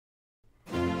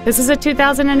This is a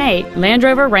 2008 Land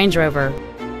Rover Range Rover.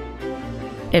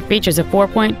 It features a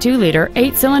 4.2-liter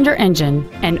 8-cylinder engine,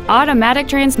 an automatic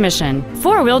transmission,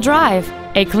 4-wheel drive,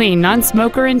 a clean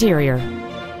non-smoker interior.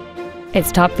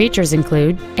 Its top features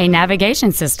include a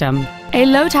navigation system, a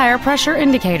low tire pressure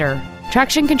indicator,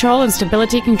 traction control and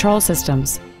stability control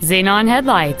systems, xenon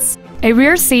headlights, a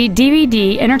rear seat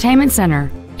DVD entertainment center,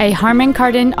 a Harman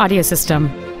Kardon audio system,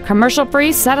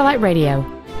 commercial-free satellite radio,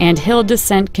 and hill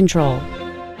descent control.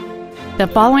 The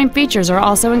following features are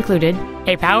also included: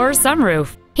 a power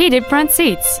sunroof, heated front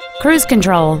seats, cruise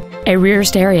control, a rear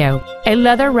stereo, a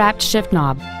leather-wrapped shift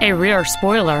knob, a rear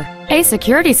spoiler, a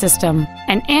security system,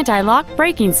 an anti-lock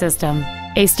braking system,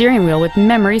 a steering wheel with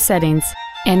memory settings,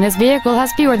 and this vehicle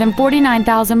has fewer than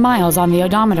 49,000 miles on the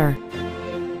odometer.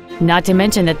 Not to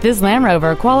mention that this Land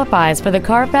Rover qualifies for the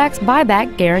Carfax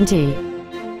buyback guarantee.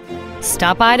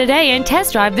 Stop by today and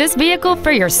test drive this vehicle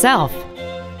for yourself.